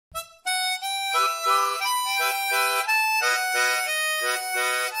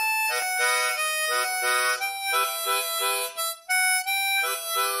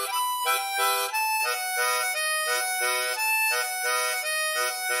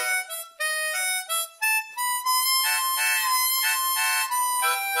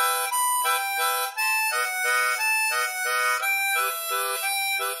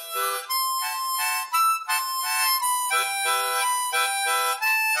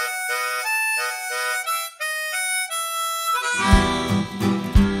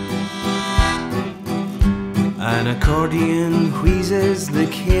An accordion wheezes the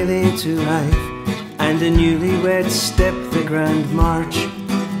Ceilidh to life, and the newlyweds step the grand march.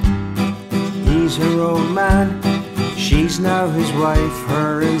 He's her old man, she's now his wife,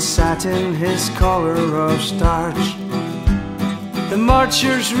 her in satin, his collar of starch. The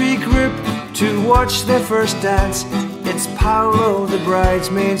marchers regroup to watch their first dance. It's Paolo, the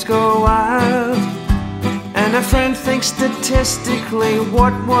bridesmaids go wild, and a friend thinks statistically,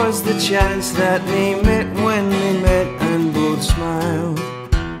 what was the chance that they met when they met and both smiled?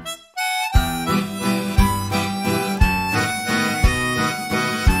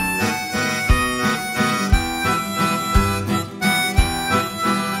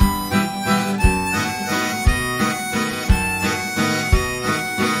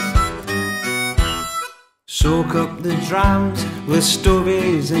 Soak up the drams with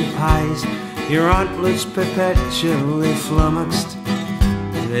stovies and pies, your antlers perpetually flummoxed.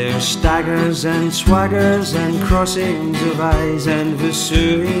 There's staggers and swaggers and crossings of eyes, and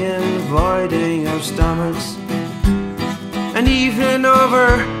Vesuvian voiding of stomachs. An evening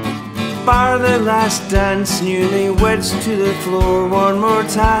over, bar the last dance, newlyweds to the floor one more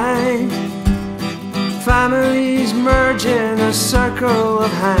time. Families merge in a circle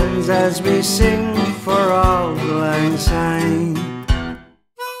of hands as we sing for Auld Lang Syne.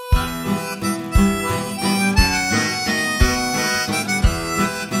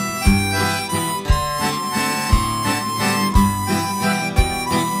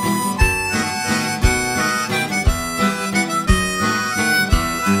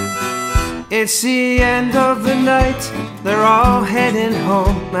 It's the end of the night, they're all heading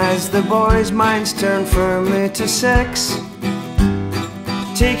home as the boys' minds turn firmly to sex.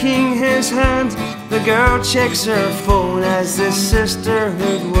 Taking his hand, the girl checks her phone as the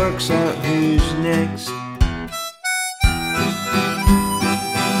sisterhood works out who's next.